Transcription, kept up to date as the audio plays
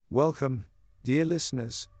Welcome, dear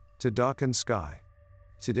listeners, to Darkened Sky.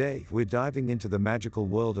 Today, we're diving into the magical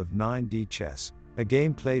world of 9D chess, a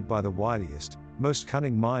game played by the wiliest, most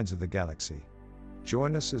cunning minds of the galaxy.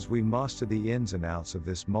 Join us as we master the ins and outs of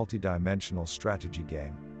this multi-dimensional strategy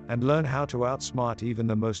game, and learn how to outsmart even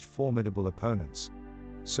the most formidable opponents.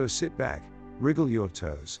 So sit back, wriggle your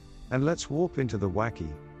toes, and let's warp into the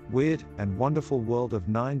wacky, weird, and wonderful world of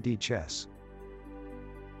 9D chess.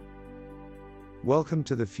 Welcome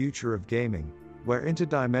to the future of gaming, where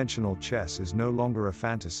interdimensional chess is no longer a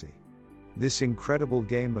fantasy. This incredible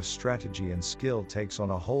game of strategy and skill takes on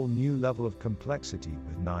a whole new level of complexity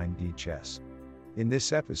with 9D chess. In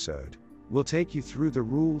this episode, we'll take you through the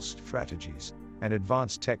rules, strategies, and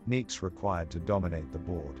advanced techniques required to dominate the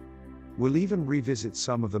board. We'll even revisit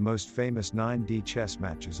some of the most famous 9D chess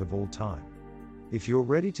matches of all time. If you're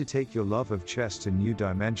ready to take your love of chess to new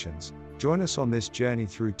dimensions, join us on this journey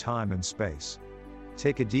through time and space.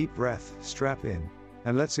 Take a deep breath, strap in,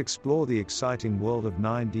 and let's explore the exciting world of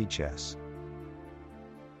 9D chess.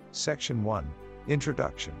 Section 1.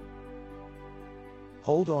 Introduction.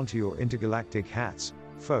 Hold on to your intergalactic hats,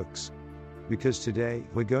 folks, because today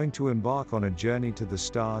we're going to embark on a journey to the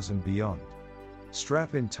stars and beyond.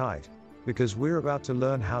 Strap in tight, because we're about to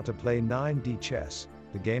learn how to play 9D chess,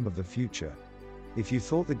 the game of the future. If you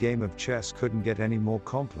thought the game of chess couldn't get any more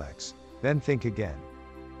complex, then think again.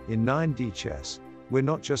 In 9D chess, we're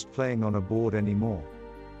not just playing on a board anymore.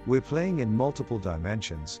 We're playing in multiple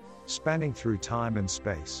dimensions, spanning through time and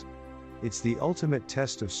space. It's the ultimate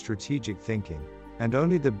test of strategic thinking, and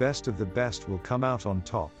only the best of the best will come out on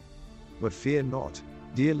top. But fear not,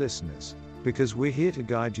 dear listeners, because we're here to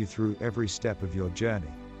guide you through every step of your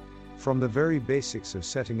journey. From the very basics of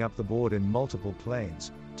setting up the board in multiple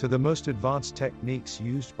planes, to the most advanced techniques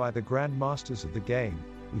used by the grandmasters of the game,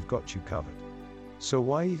 we've got you covered. So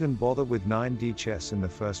why even bother with 9D chess in the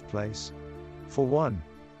first place? For one,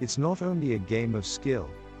 it's not only a game of skill,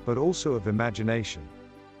 but also of imagination.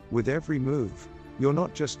 With every move, you're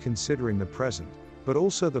not just considering the present, but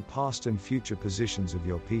also the past and future positions of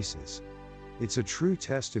your pieces. It's a true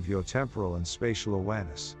test of your temporal and spatial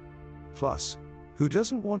awareness. Plus, who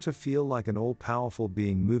doesn't want to feel like an all-powerful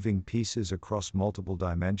being moving pieces across multiple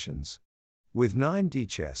dimensions? With 9D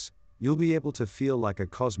chess, you'll be able to feel like a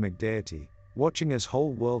cosmic deity, watching as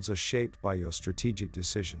whole worlds are shaped by your strategic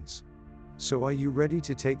decisions. So are you ready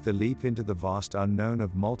to take the leap into the vast unknown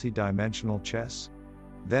of multi-dimensional chess?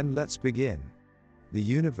 Then let's begin. The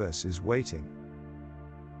universe is waiting.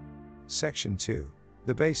 Section 2.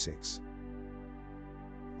 The Basics.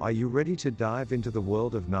 Are you ready to dive into the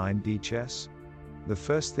world of 9D chess? The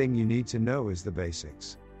first thing you need to know is the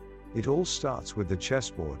basics. It all starts with the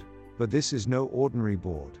chessboard, but this is no ordinary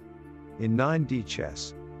board. In 9D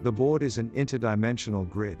chess, the board is an interdimensional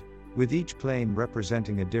grid, with each plane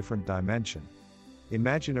representing a different dimension.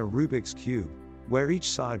 Imagine a Rubik's Cube, where each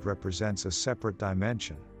side represents a separate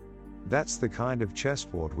dimension. That's the kind of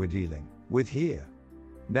chessboard we're dealing with here.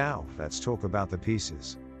 Now, let's talk about the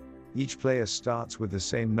pieces. Each player starts with the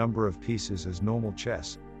same number of pieces as normal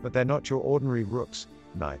chess, but they're not your ordinary rooks,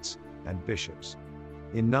 knights, and bishops.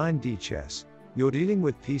 In 9D chess, you're dealing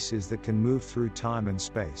with pieces that can move through time and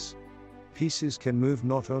space. Pieces can move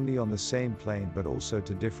not only on the same plane but also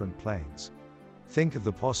to different planes. Think of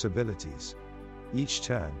the possibilities. Each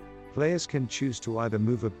turn, players can choose to either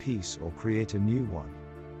move a piece or create a new one.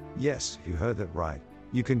 Yes, you heard that right,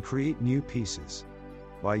 you can create new pieces.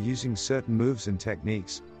 By using certain moves and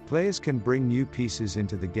techniques, players can bring new pieces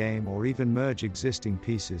into the game or even merge existing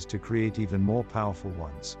pieces to create even more powerful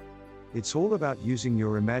ones. It's all about using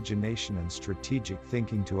your imagination and strategic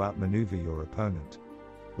thinking to outmaneuver your opponent.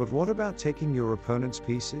 But what about taking your opponent's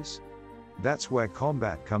pieces? That's where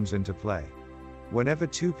combat comes into play. Whenever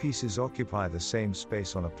two pieces occupy the same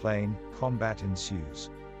space on a plane, combat ensues.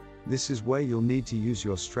 This is where you'll need to use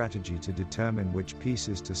your strategy to determine which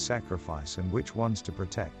pieces to sacrifice and which ones to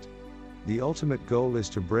protect. The ultimate goal is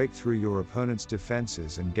to break through your opponent's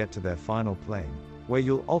defenses and get to their final plane, where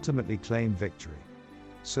you'll ultimately claim victory.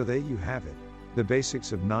 So there you have it, the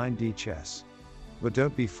basics of 9D chess. But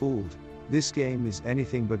don't be fooled. This game is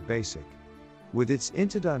anything but basic. With its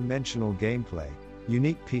interdimensional gameplay,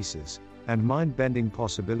 unique pieces, and mind-bending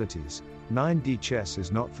possibilities, 9D chess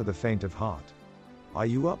is not for the faint of heart. Are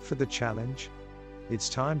you up for the challenge? It's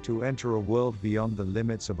time to enter a world beyond the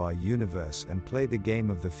limits of our universe and play the game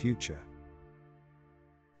of the future.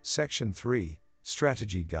 Section 3.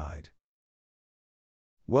 Strategy Guide.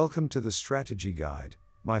 Welcome to the Strategy Guide,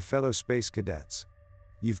 my fellow space cadets.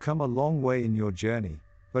 You've come a long way in your journey,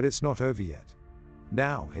 but it's not over yet.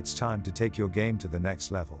 Now, it's time to take your game to the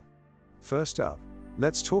next level. First up,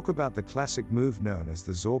 Let's talk about the classic move known as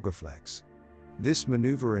the Zorgeflex. This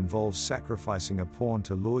maneuver involves sacrificing a pawn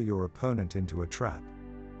to lure your opponent into a trap.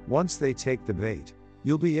 Once they take the bait,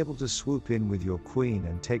 you'll be able to swoop in with your queen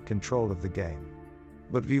and take control of the game.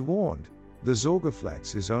 But be warned, the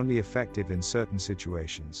Zorgeflex is only effective in certain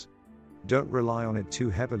situations. Don't rely on it too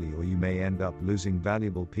heavily or you may end up losing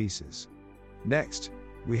valuable pieces. Next,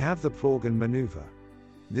 we have the Plorgan maneuver.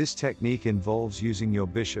 This technique involves using your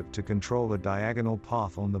bishop to control a diagonal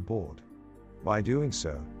path on the board. By doing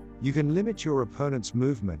so, you can limit your opponent's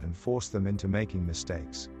movement and force them into making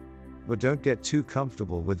mistakes. But don't get too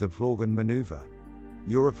comfortable with the Plorgan maneuver.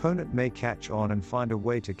 Your opponent may catch on and find a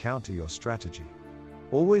way to counter your strategy.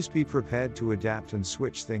 Always be prepared to adapt and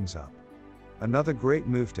switch things up. Another great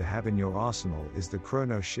move to have in your arsenal is the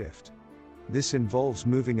chrono shift. This involves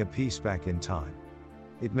moving a piece back in time.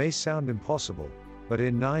 It may sound impossible, but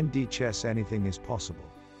in 9D chess anything is possible.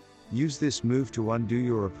 Use this move to undo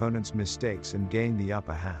your opponent's mistakes and gain the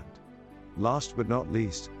upper hand. Last but not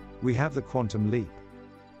least, we have the quantum leap.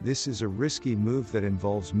 This is a risky move that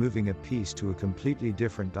involves moving a piece to a completely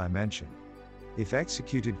different dimension. If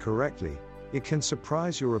executed correctly, it can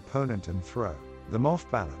surprise your opponent and throw them off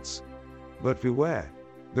balance. But beware,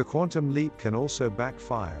 the quantum leap can also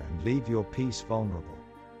backfire and leave your piece vulnerable.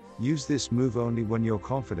 Use this move only when you're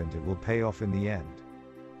confident it will pay off in the end.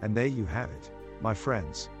 And there you have it, my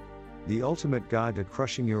friends. The ultimate guide to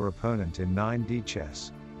crushing your opponent in 9D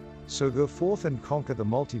chess. So go forth and conquer the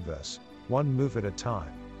multiverse, one move at a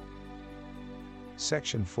time.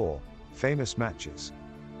 Section 4. Famous matches.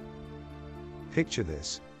 Picture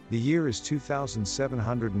this. The year is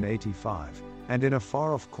 2785, and in a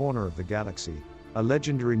far-off corner of the galaxy, a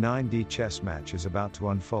legendary 9D chess match is about to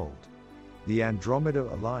unfold. The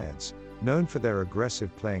Andromeda Alliance, known for their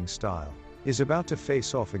aggressive playing style, is about to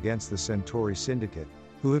face off against the Centauri Syndicate,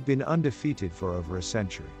 who have been undefeated for over a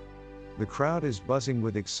century. The crowd is buzzing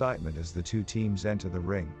with excitement as the two teams enter the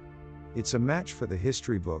ring. It's a match for the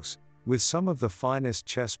history books, with some of the finest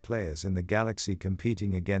chess players in the galaxy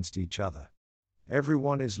competing against each other.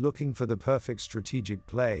 Everyone is looking for the perfect strategic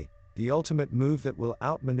play, the ultimate move that will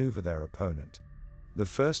outmaneuver their opponent. The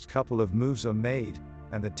first couple of moves are made,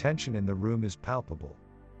 and the tension in the room is palpable.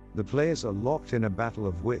 The players are locked in a battle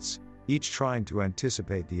of wits, each trying to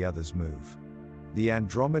anticipate the other's move. The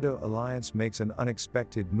Andromeda Alliance makes an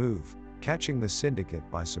unexpected move, catching the Syndicate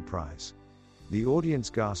by surprise. The audience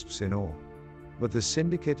gasps in awe. But the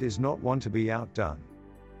Syndicate is not one to be outdone.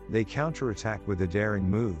 They counterattack with a daring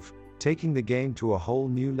move, taking the game to a whole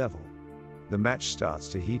new level. The match starts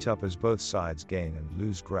to heat up as both sides gain and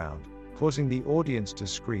lose ground, causing the audience to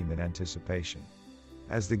scream in anticipation.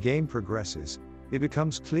 As the game progresses, it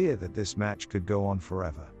becomes clear that this match could go on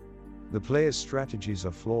forever. The players' strategies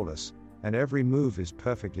are flawless, and every move is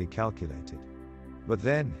perfectly calculated. But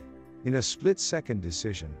then, in a split-second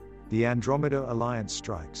decision, the Andromeda Alliance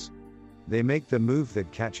strikes. They make the move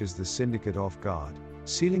that catches the Syndicate off guard,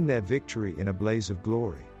 sealing their victory in a blaze of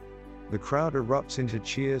glory. The crowd erupts into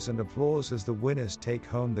cheers and applause as the winners take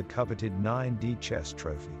home the coveted 9D chess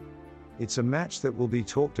trophy. It's a match that will be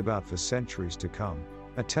talked about for centuries to come,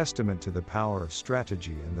 a testament to the power of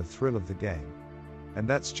strategy and the thrill of the game. And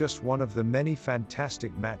that's just one of the many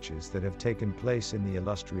fantastic matches that have taken place in the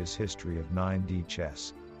illustrious history of 9D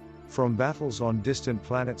chess. From battles on distant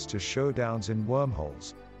planets to showdowns in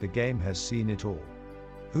wormholes, the game has seen it all.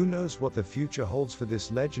 Who knows what the future holds for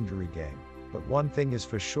this legendary game, but one thing is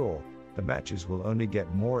for sure, the matches will only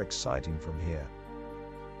get more exciting from here.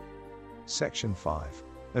 Section 5.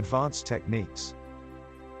 Advanced Techniques.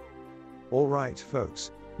 Alright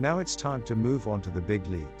folks, now it's time to move on to the big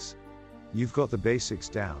leagues. You've got the basics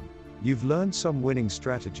down, you've learned some winning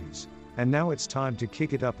strategies, and now it's time to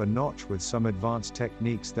kick it up a notch with some advanced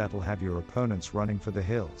techniques that'll have your opponents running for the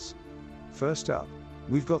hills. First up,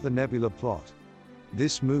 we've got the Nebula Plot.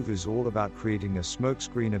 This move is all about creating a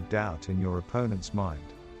smokescreen of doubt in your opponent's mind.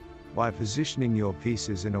 By positioning your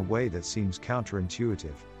pieces in a way that seems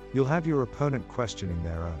counterintuitive, you'll have your opponent questioning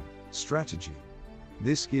their own strategy.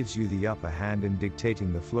 This gives you the upper hand in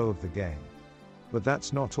dictating the flow of the game. But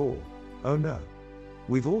that's not all. Oh no.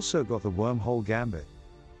 We've also got the Wormhole Gambit.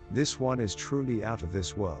 This one is truly out of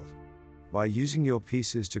this world. By using your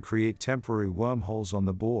pieces to create temporary wormholes on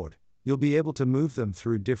the board, you'll be able to move them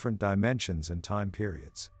through different dimensions and time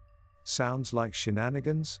periods. Sounds like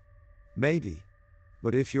shenanigans? Maybe.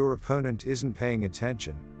 But if your opponent isn't paying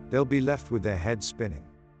attention, they'll be left with their head spinning.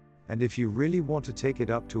 And if you really want to take it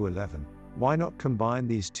up to 11, why not combine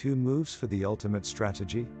these two moves for the ultimate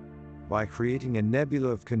strategy? By creating a nebula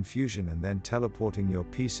of confusion and then teleporting your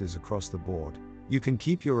pieces across the board, you can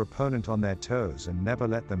keep your opponent on their toes and never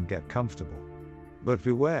let them get comfortable. But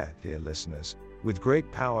beware, dear listeners, with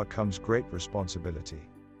great power comes great responsibility.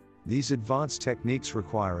 These advanced techniques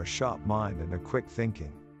require a sharp mind and a quick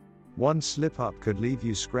thinking. One slip-up could leave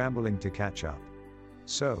you scrambling to catch up.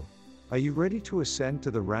 So, are you ready to ascend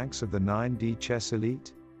to the ranks of the 9D chess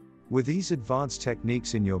elite? With these advanced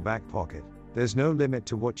techniques in your back pocket, there's no limit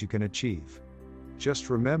to what you can achieve. Just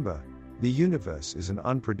remember, the universe is an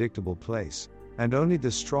unpredictable place, and only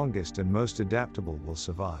the strongest and most adaptable will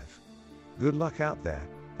survive. Good luck out there,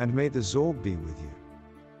 and may the Zorg be with you.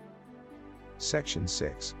 Section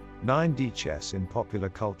 6. 9D Chess in Popular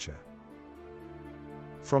Culture.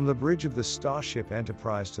 From the bridge of the Starship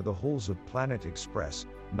Enterprise to the halls of Planet Express,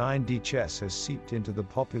 9D chess has seeped into the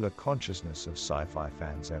popular consciousness of sci-fi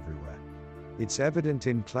fans everywhere. It's evident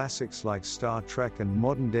in classics like Star Trek and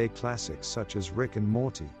modern-day classics such as Rick and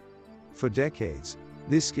Morty. For decades,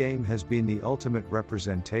 this game has been the ultimate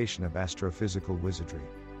representation of astrophysical wizardry.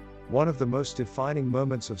 One of the most defining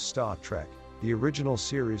moments of Star Trek, the original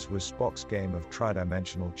series, was Spock's game of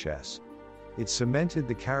tridimensional chess. It cemented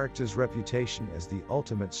the character's reputation as the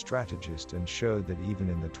ultimate strategist and showed that even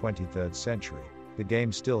in the 23rd century, the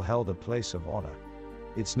game still held a place of honor.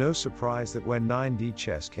 It's no surprise that when 9D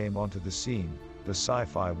chess came onto the scene, the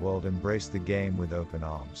sci-fi world embraced the game with open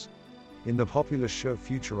arms. In the popular show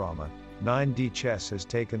Futurama, 9D chess has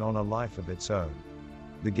taken on a life of its own.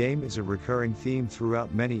 The game is a recurring theme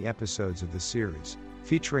throughout many episodes of the series,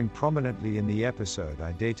 featuring prominently in the episode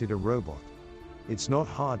I Dated a Robot. It's not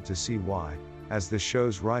hard to see why, as the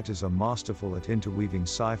show's writers are masterful at interweaving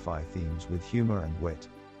sci-fi themes with humor and wit.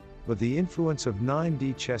 But the influence of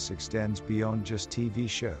 9D chess extends beyond just TV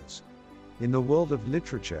shows. In the world of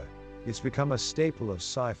literature, it's become a staple of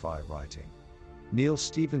sci-fi writing. Neil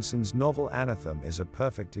Stephenson's novel Anathem is a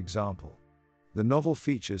perfect example. The novel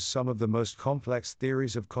features some of the most complex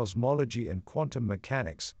theories of cosmology and quantum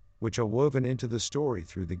mechanics, which are woven into the story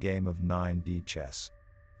through the game of 9D chess.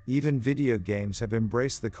 Even video games have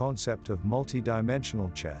embraced the concept of multi-dimensional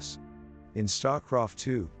chess. In StarCraft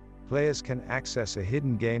 2, players can access a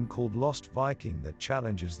hidden game called Lost Viking that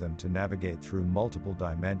challenges them to navigate through multiple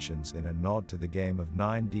dimensions in a nod to the game of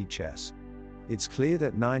 9D chess. It's clear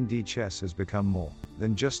that 9D chess has become more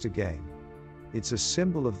than just a game. It's a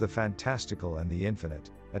symbol of the fantastical and the infinite,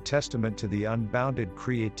 a testament to the unbounded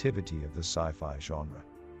creativity of the sci-fi genre.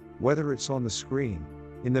 Whether it's on the screen,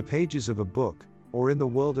 in the pages of a book, or in the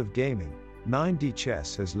world of gaming, 9D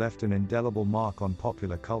chess has left an indelible mark on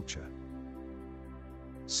popular culture.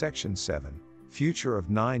 Section 7. Future of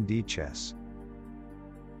 9D chess.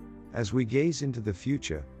 As we gaze into the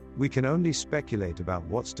future, we can only speculate about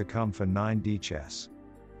what's to come for 9D chess.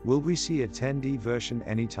 Will we see a 10D version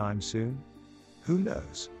anytime soon? Who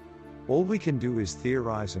knows? All we can do is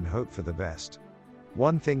theorize and hope for the best.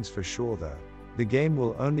 One thing's for sure though, the game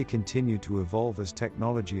will only continue to evolve as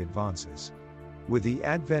technology advances. With the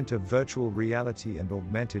advent of virtual reality and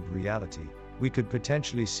augmented reality, we could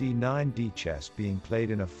potentially see 9D chess being played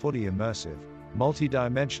in a fully immersive,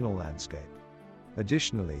 multi-dimensional landscape.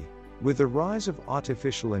 Additionally, with the rise of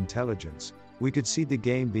artificial intelligence, we could see the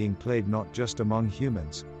game being played not just among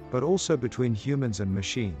humans, but also between humans and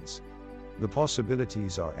machines. The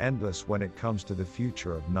possibilities are endless when it comes to the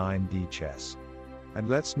future of 9D chess. And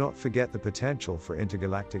let's not forget the potential for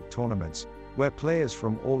intergalactic tournaments, where players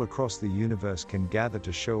from all across the universe can gather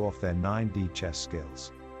to show off their 9D chess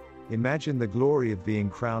skills. Imagine the glory of being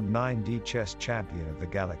crowned 9D chess champion of the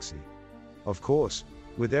galaxy. Of course,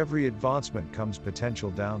 with every advancement comes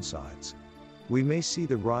potential downsides. We may see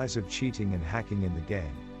the rise of cheating and hacking in the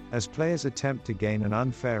game, as players attempt to gain an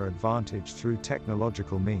unfair advantage through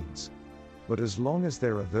technological means. But as long as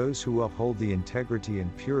there are those who uphold the integrity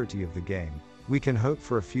and purity of the game, we can hope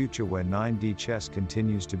for a future where 9D chess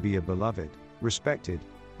continues to be a beloved, respected,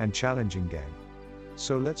 and challenging game.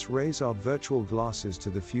 So let's raise our virtual glasses to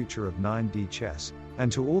the future of 9D chess,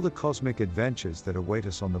 and to all the cosmic adventures that await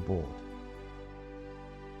us on the board.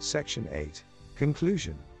 Section 8.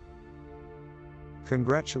 Conclusion.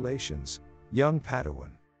 Congratulations, young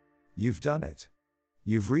Padawan. You've done it.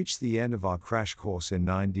 You've reached the end of our crash course in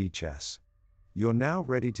 9D chess. You're now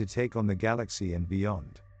ready to take on the galaxy and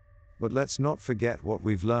beyond. But let's not forget what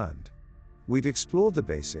we've learned. We've explored the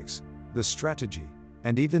basics, the strategy,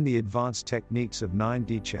 and even the advanced techniques of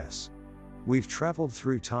 9D chess. We've traveled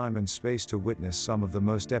through time and space to witness some of the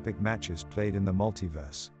most epic matches played in the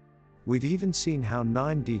multiverse. We've even seen how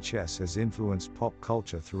 9D chess has influenced pop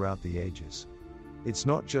culture throughout the ages. It's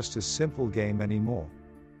not just a simple game anymore.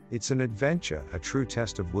 It's an adventure, a true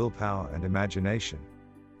test of willpower and imagination.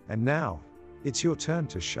 And now, it's your turn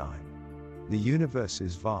to shine. The universe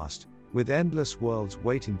is vast, with endless worlds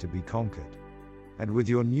waiting to be conquered. And with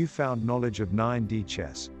your newfound knowledge of 9D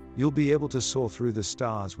chess, you'll be able to soar through the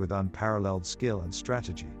stars with unparalleled skill and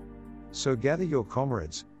strategy. So gather your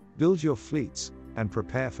comrades, build your fleets, and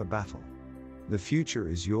prepare for battle. The future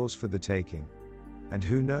is yours for the taking. And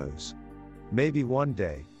who knows? Maybe one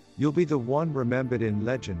day, you'll be the one remembered in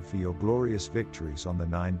legend for your glorious victories on the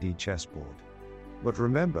 9D chessboard. But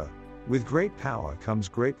remember, with great power comes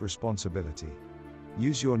great responsibility.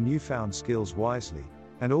 Use your newfound skills wisely,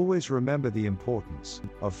 and always remember the importance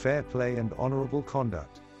of fair play and honorable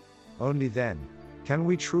conduct. Only then can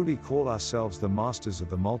we truly call ourselves the masters of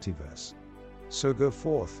the multiverse. So go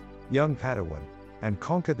forth, young Padawan, and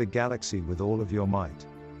conquer the galaxy with all of your might.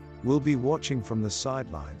 We'll be watching from the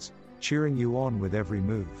sidelines, cheering you on with every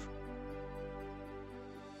move.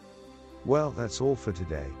 Well, that's all for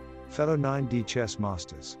today, fellow 9D chess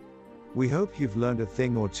masters. We hope you've learned a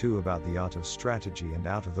thing or two about the art of strategy and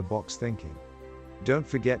out-of-the-box thinking. Don't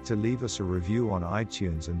forget to leave us a review on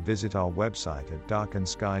iTunes and visit our website at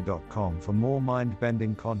darkendsky.com for more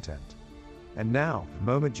mind-bending content. And now, the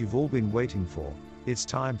moment you've all been waiting for, it's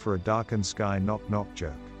time for a Darkened Sky knock-knock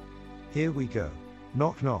joke. Here we go.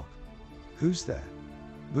 Knock knock. Who's there?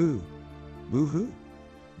 Boo. Boo-hoo?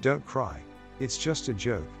 Don't cry, it's just a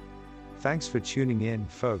joke. Thanks for tuning in,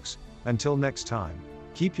 folks. Until next time,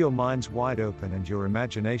 keep your minds wide open and your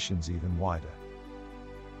imaginations even wider.